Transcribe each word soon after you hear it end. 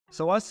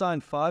So I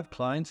signed 5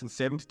 clients in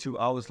 72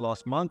 hours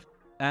last month.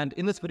 And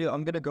in this video,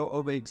 I'm going to go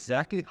over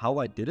exactly how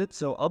I did it.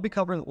 So I'll be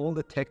covering all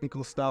the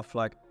technical stuff,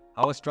 like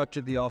how I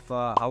structured the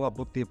offer, how I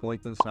booked the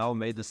appointments, and how I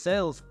made the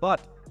sales.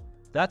 But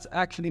that's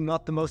actually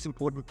not the most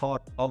important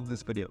part of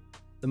this video.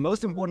 The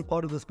most important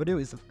part of this video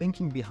is the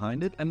thinking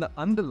behind it and the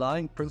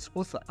underlying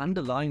principles, the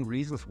underlying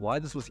reasons why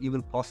this was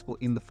even possible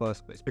in the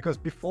first place. Because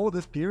before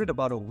this period,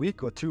 about a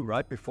week or two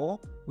right before,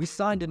 we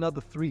signed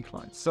another 3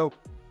 clients. So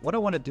what I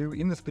want to do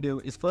in this video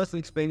is firstly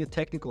explain the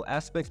technical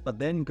aspects, but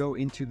then go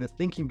into the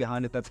thinking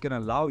behind it that's going to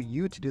allow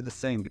you to do the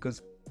same.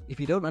 Because if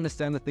you don't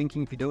understand the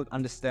thinking, if you don't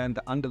understand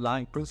the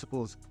underlying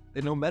principles,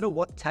 then no matter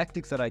what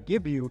tactics that I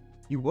give you,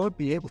 you won't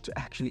be able to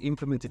actually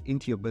implement it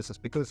into your business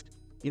because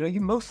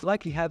you most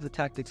likely have the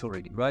tactics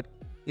already, right?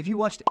 If you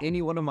watched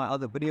any one of my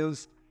other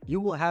videos,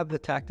 you will have the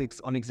tactics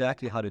on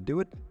exactly how to do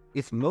it.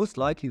 It's most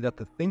likely that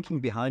the thinking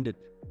behind it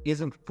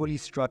isn't fully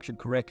structured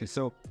correctly.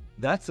 So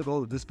that's the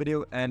goal of this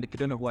video. And if you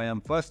don't know who I am,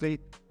 firstly,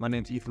 my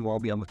name's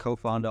Welby. I'm the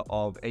co-founder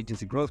of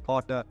Agency Growth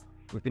Partner.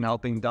 We've been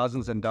helping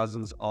dozens and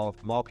dozens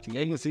of marketing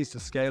agencies to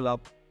scale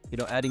up,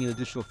 adding an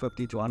additional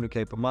 50 to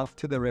 100K per month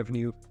to their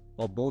revenue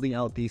while building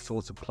out these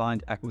sorts of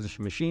client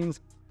acquisition machines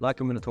like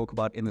I'm going to talk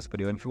about in this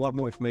video. And if you want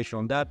more information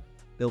on that,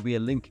 there'll be a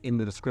link in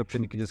the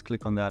description. You can just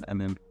click on that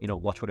and then,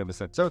 watch whatever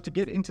said. So to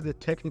get into the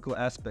technical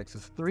aspects,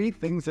 there's 3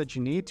 things that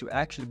you need to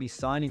actually be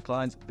signing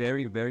clients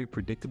very, very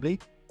predictably.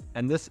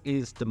 And this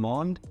is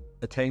demand,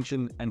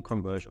 attention, and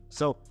conversion.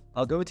 So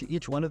I'll go into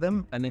each one of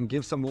them and then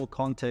give some more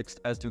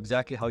context as to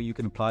exactly how you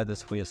can apply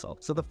this for yourself.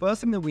 So the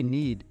first thing that we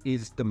need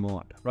is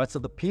demand, right? So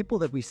the people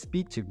that we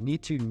speak to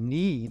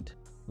need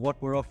what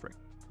we're offering.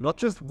 Not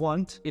just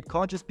want, it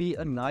can't just be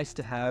a nice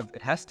to have,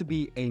 it has to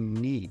be a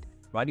need,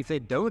 right? If they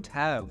don't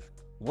have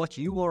what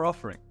you are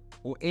offering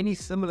or any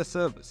similar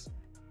service,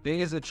 there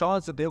is a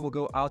chance that they will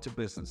go out of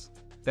business.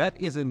 That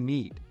is a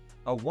need.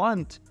 A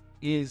want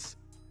is,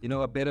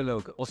 a better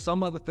logo or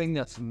some other thing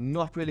that's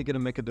not really going to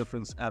make a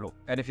difference at all.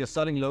 And if you're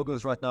selling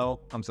logos right now,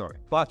 I'm sorry.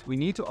 But we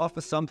need to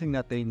offer something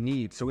that they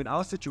need. So in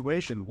our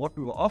situation, what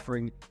we were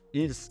offering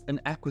is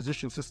an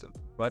acquisition system,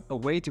 right? A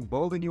way to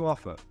build a new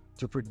offer,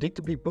 to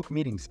predictably book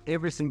meetings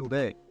every single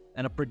day,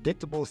 and a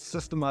predictable,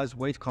 systemized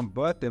way to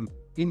convert them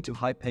into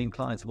high-paying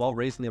clients while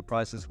raising their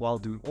prices, while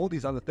doing all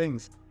these other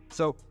things.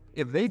 So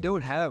if they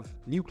don't have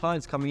new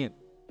clients coming in,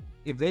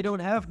 if they don't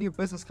have new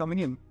business coming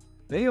in,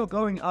 they are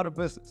going out of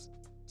business.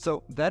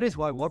 So that is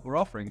why what we're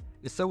offering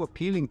is so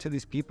appealing to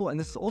these people. And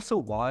this is also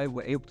why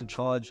we're able to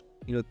charge,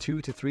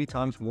 2 to 3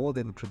 times more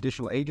than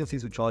traditional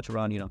agencies who charge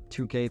around,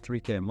 2K,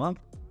 3K a month.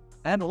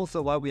 And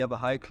also why we have a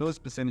higher close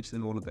percentage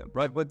than all of them,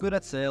 right? We're good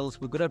at sales,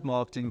 we're good at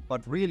marketing,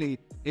 but really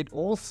it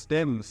all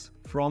stems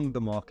from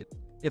the market.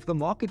 If the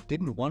market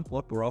didn't want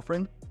what we're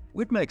offering,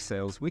 we'd make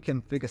sales, we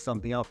can figure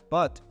something out,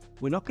 but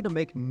we're not going to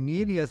make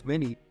nearly as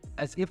many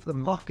as if the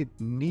market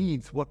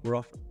needs what we're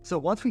offering. So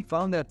once we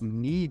found that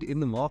need in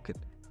the market,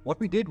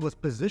 what we did was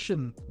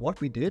position what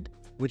we did,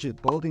 which is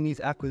building these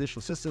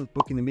acquisition systems,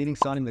 booking the meetings,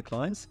 signing the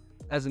clients,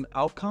 as an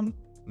outcome,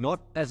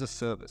 not as a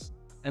service.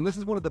 And this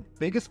is one of the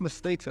biggest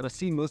mistakes that I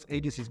see most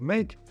agencies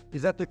make,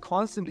 is that they're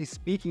constantly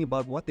speaking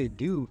about what they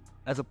do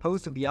as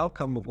opposed to the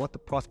outcome of what the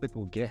prospect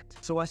will get.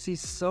 So I see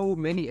so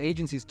many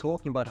agencies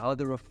talking about how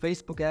they're a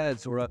Facebook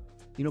ads or a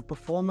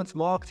performance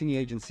marketing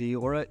agency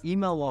or an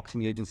email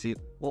marketing agency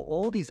or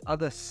all these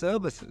other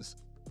services.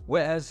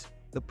 Whereas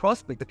the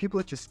prospect, the people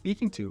that you're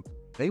speaking to,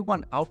 they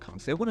want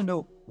outcomes. They want to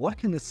know, what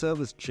can the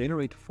service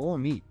generate for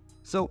me?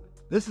 So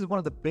this is one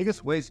of the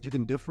biggest ways that you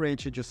can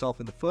differentiate yourself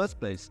in the first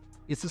place,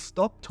 is to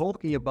stop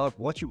talking about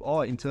what you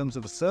are in terms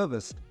of a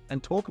service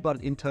and talk about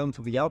it in terms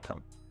of the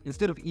outcome.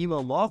 Instead of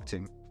email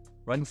marketing,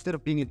 right? Instead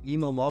of being an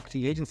email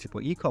marketing agency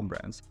for e-com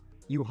brands,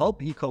 you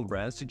help e-com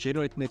brands to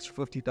generate an extra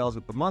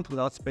 $50,000 per month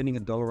without spending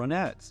 $1 on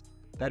ads.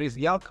 That is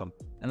the outcome.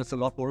 And it's a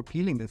lot more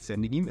appealing than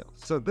sending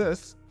emails. So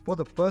this, for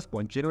the first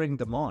point, generating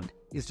demand,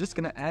 is just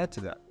going to add to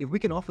that. If we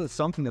can offer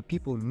something that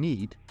people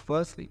need,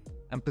 firstly,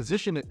 and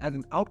position it as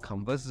an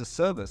outcome versus a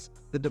service,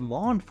 the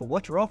demand for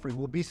what you're offering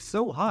will be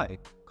so high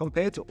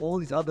compared to all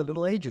these other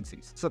little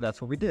agencies. So that's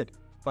what we did.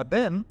 But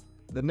then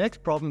the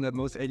next problem that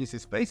most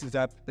agencies face is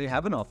that they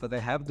have an offer,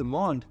 they have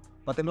demand,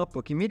 but they're not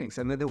booking meetings.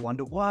 And then they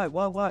wonder, why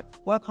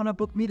can't I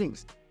book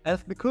meetings? And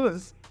it's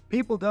because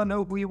people don't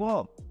know who you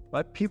are,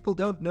 right? People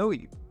don't know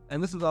you.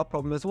 And this is our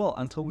problem as well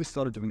until we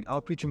started doing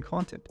outreach and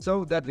content.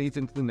 So that leads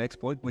into the next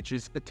point, which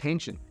is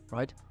attention,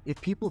 right? If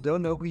people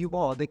don't know who you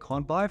are, they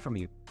can't buy from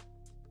you.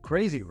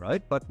 Crazy,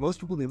 right? But most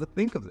people never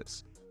think of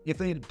this. If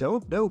they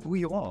don't know who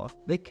you are,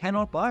 they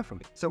cannot buy from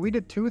you. So we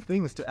did 2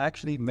 things to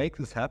actually make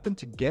this happen,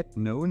 to get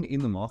known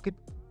in the market.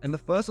 And the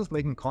first was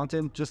making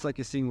content just like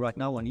you're seeing right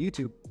now on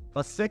YouTube.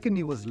 But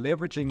secondly was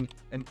leveraging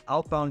an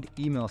outbound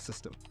email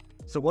system.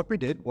 So what we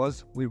did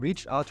was we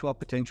reached out to our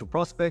potential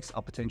prospects,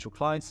 our potential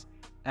clients,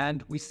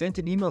 and we sent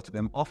an email to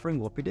them offering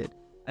what we did.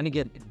 And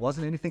again, it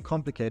wasn't anything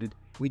complicated.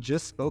 We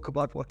just spoke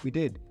about what we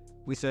did.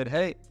 We said,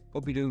 hey,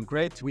 hope you're doing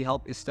great. We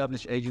help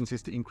established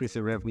agencies to increase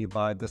their revenue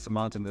by this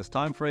amount in this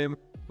time frame.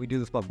 We do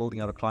this by building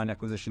out a client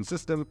acquisition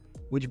system.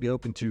 Would you be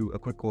open to a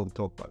quick call to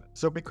talk about it?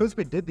 So because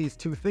we did these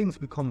two things,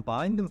 we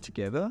combined them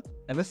together.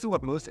 And this is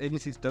what most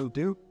agencies don't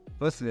do.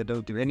 Firstly, they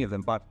don't do any of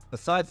them. But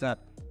besides that,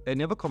 they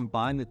never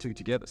combine the two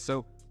together.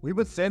 So we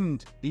would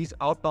send these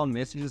outbound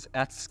messages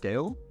at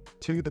scale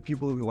to the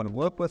people we want to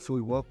work with. So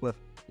we work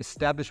with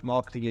established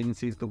marketing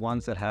agencies, the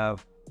ones that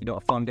have, a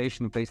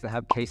foundation in place, that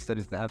have case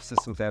studies, that have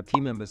systems, that have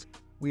team members.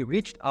 We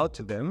reached out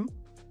to them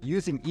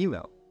using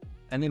email.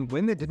 And then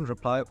when they didn't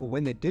reply, or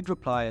when they did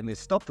reply and they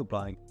stopped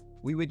replying,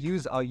 we would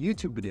use our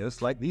YouTube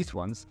videos like these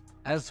ones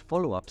as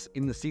follow-ups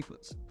in the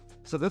sequence.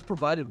 So this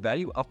provided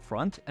value up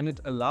front, and it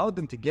allowed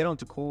them to get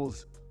onto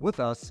calls with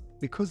us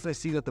because they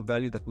see that the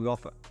value that we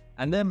offer.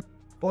 And then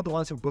for the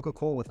ones who book a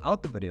call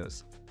without the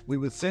videos, we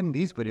would send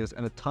these videos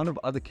and a ton of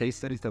other case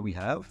studies that we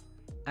have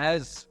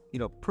as,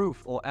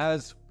 proof, or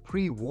as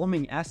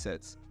pre-warming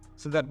assets,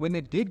 so that when they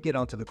did get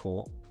onto the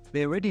call,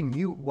 they already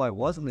knew who I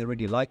was and they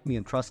already liked me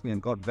and trust me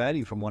and got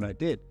value from what I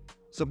did.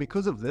 So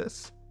because of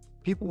this,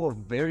 people were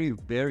very,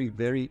 very,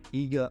 very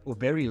eager, or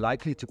very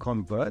likely to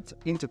convert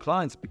into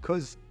clients,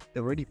 because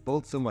they already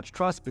built so much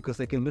trust, because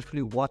they can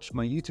literally watch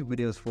my YouTube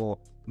videos for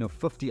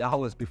 50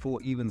 hours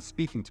before even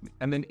speaking to me.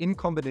 And then in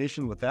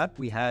combination with that,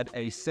 we had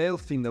a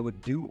sales team that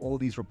would do all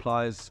these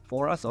replies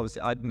for us.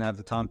 Obviously, I didn't have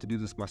the time to do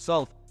this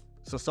myself.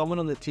 So someone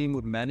on the team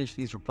would manage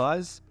these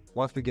replies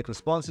once we get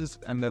responses,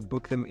 and then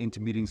book them into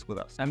meetings with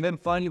us. And then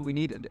finally, we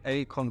needed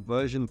a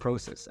conversion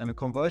process. And a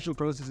conversion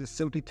process is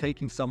simply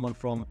taking someone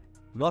from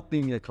not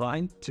being a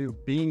client to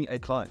being a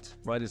client,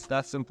 right? It's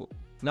that simple.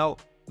 Now,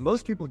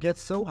 most people get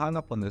so hung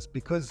up on this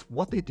because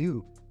what they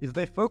do is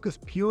they focus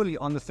purely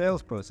on the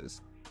sales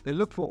process. They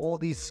look for all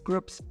these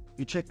scripts.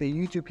 You check their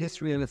YouTube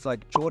history and it's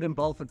like Jordan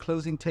Belfort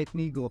closing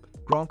technique or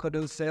Grant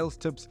Cardone's sales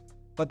tips.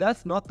 But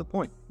that's not the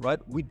point, right?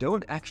 We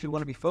don't actually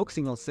want to be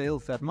focusing on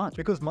sales that much,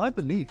 because my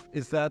belief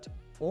is that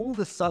all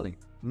the selling,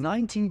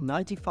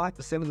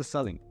 95% of the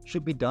selling,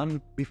 should be done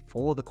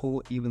before the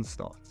call even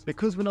starts.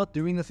 Because we're not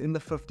doing this in the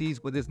 50s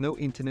where there's no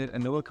internet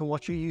and no one can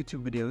watch your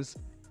YouTube videos.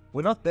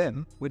 We're not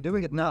them. We're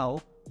doing it now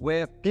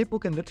where people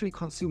can literally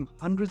consume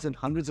hundreds and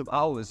hundreds of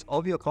hours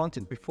of your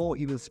content before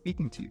even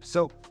speaking to you.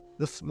 So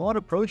the smart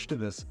approach to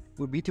this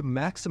would be to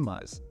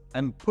maximize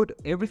and put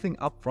everything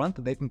up front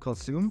that they can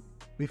consume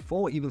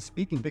before even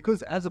speaking,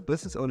 because as a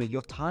business owner,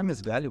 your time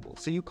is valuable.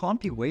 So you can't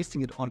be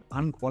wasting it on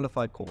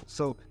unqualified calls.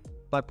 So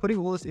by putting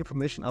all this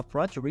information up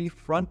front, you're really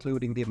front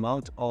loading the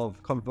amount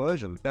of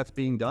conversion that's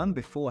being done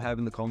before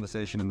having the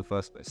conversation in the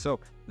first place. So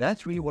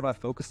that's really what I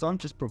focused on,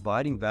 just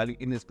providing value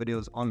in these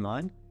videos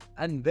online.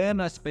 And then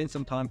I spent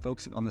some time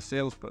focusing on the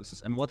sales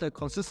process. And what that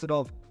consisted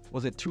of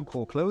was a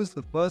 2-call close.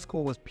 The first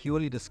call was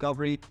purely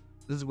discovery.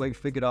 This is where we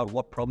figured out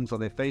what problems are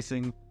they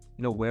facing,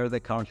 where are they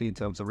currently in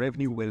terms of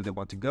revenue, where do they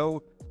want to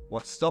go,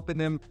 what's stopping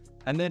them.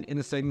 And then in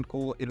the second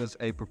call, it was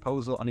a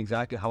proposal on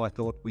exactly how I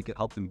thought we could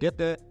help them get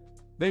there.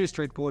 Very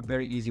straightforward,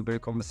 very easy, very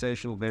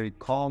conversational, very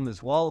calm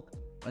as well.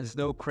 There's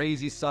no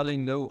crazy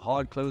selling, no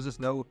hard closes,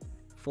 no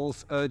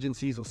false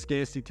urgencies or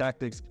scarcity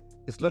tactics.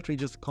 It's literally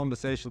just a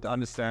conversation to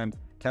understand,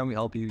 can we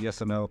help you?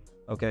 Yes or no?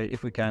 Okay,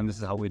 if we can, this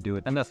is how we do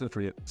it. And that's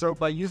literally it. So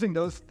by using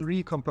those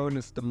 3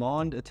 components,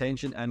 demand,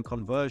 attention, and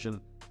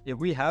conversion, if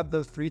we have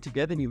those 3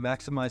 together and you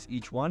maximize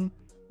each one,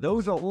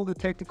 those are all the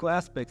technical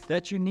aspects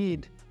that you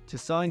need to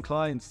sign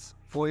clients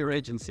for your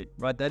agency,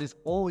 right? That is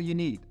all you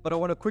need. But I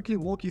want to quickly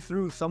walk you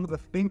through some of the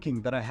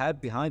thinking that I had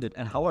behind it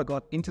and how I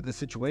got into the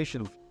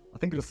situation of, I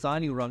think it was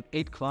signing around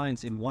 8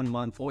 clients in 1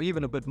 month or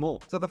even a bit more.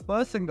 So the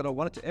first thing that I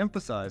wanted to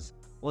emphasize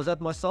was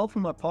that myself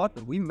and my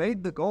partner, we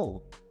made the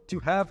goal to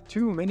have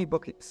too many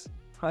bookings,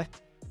 right?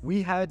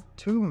 We had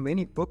too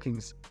many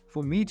bookings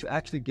for me to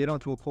actually get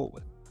onto a call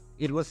with.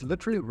 It was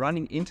literally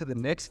running into the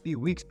next few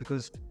weeks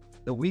because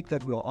the week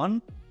that we were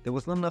on, there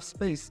was not enough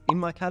space in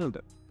my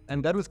calendar.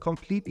 And that was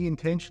completely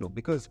intentional,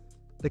 because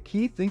the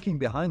key thinking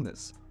behind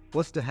this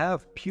was to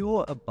have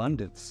pure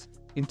abundance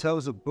in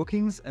terms of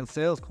bookings and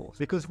sales calls.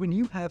 Because when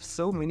you have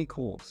so many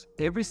calls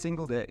every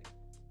single day,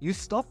 you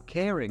stop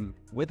caring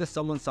whether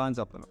someone signs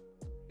up or not.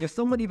 If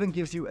someone even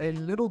gives you a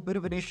little bit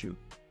of an issue,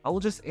 I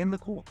will just end the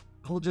call.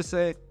 I will just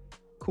say,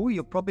 cool,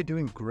 you're probably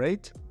doing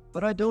great,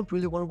 but I don't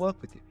really want to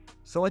work with you.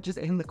 So I just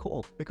end the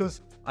call,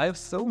 because I have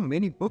so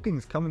many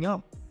bookings coming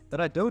up that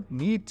I don't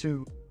need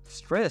to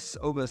stress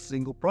over a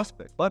single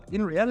prospect. But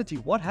in reality,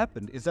 what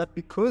happened is that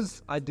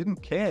because I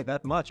didn't care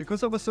that much,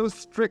 because I was so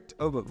strict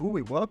over who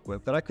we work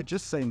with, that I could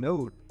just say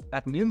no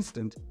at an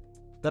instant,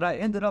 that I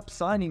ended up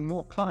signing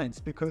more clients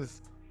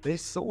because they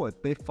saw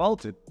it, they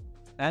felt it.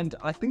 And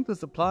I think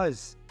this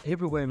applies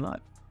everywhere in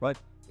life, right?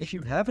 If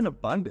you have an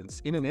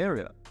abundance in an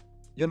area,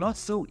 you're not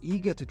so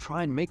eager to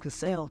try and make the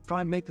sale,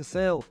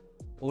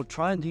 or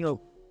try and,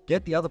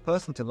 get the other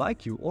person to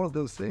like you, all of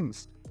those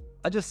things.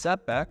 I just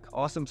sat back,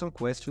 asked them some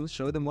questions,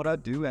 showed them what I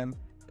do, and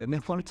they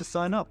wanted to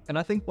sign up. And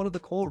I think one of the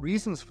core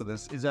reasons for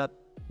this is that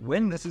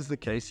when this is the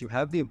case, you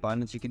have the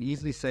abundance, you can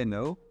easily say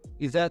no,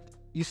 is that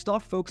you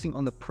start focusing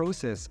on the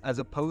process as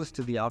opposed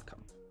to the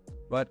outcome,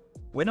 right?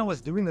 when I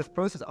was doing this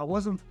process, I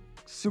wasn't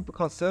super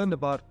concerned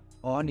about,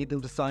 oh, I need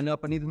them to sign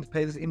up, I need them to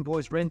pay this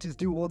invoice, renters,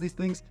 do all these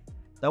things.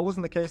 That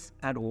wasn't the case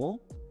at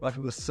all, right?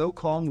 We were so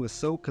calm, we were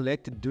so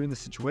collected during the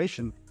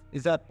situation,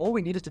 is that all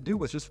we needed to do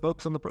was just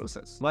focus on the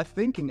process. My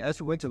thinking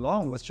as we went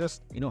along was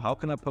just, how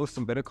can I post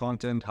some better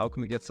content? How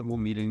can we get some more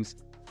meetings?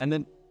 And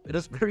then it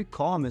was very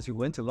calm as we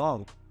went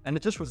along. And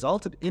it just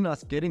resulted in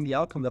us getting the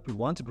outcome that we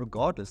wanted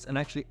regardless, and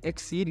actually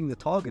exceeding the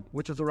target,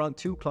 which was around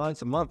 2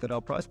 clients a month at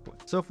our price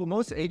point. So for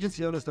most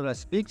agency owners that I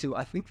speak to,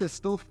 I think they're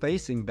still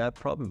facing that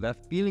problem,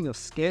 that feeling of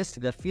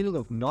scarcity, that feeling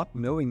of not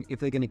knowing if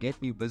they're going to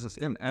get new business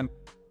in. And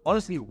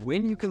honestly,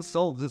 when you can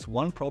solve this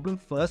one problem,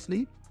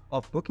 firstly,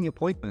 of booking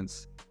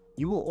appointments,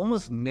 you will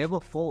almost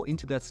never fall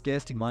into that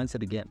scarcity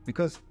mindset again.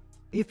 Because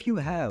if you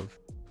have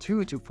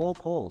 2 to 4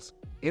 calls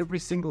every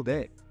single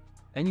day,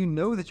 and you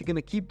know that you're going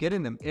to keep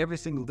getting them every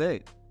single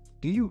day,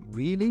 do you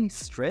really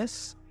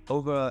stress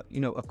over,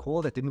 a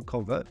call that didn't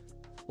convert,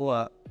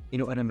 or,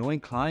 an annoying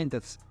client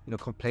that's,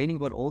 complaining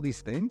about all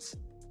these things?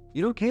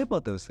 You don't care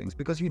about those things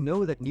because you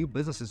know that new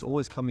business is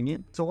always coming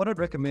in. So what I'd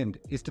recommend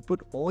is to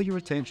put all your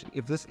attention,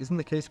 if this isn't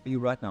the case for you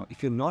right now,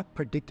 if you're not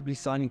predictably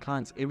signing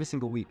clients every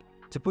single week,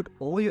 to put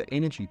all your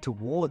energy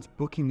towards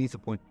booking these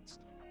appointments,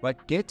 right?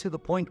 Get to the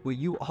point where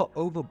you are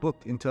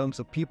overbooked in terms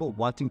of people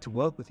wanting to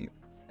work with you.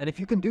 And if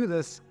you can do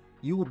this,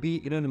 you will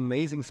be in an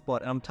amazing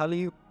spot. And I'm telling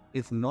you,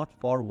 it's not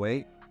far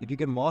away. If you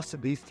can master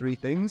these 3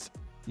 things,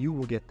 you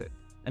will get there.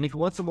 And if you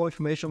want some more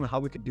information on how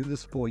we could do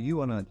this for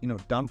you on a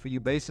done for you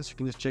basis, you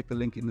can just check the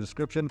link in the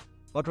description.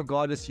 But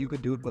regardless, you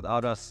could do it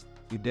without us.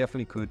 You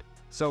definitely could.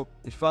 So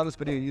if you found this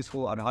video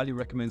useful, I'd highly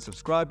recommend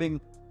subscribing.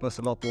 Plus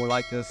a lot more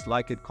like this,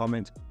 like it,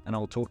 comment, and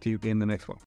I'll talk to you again in the next one.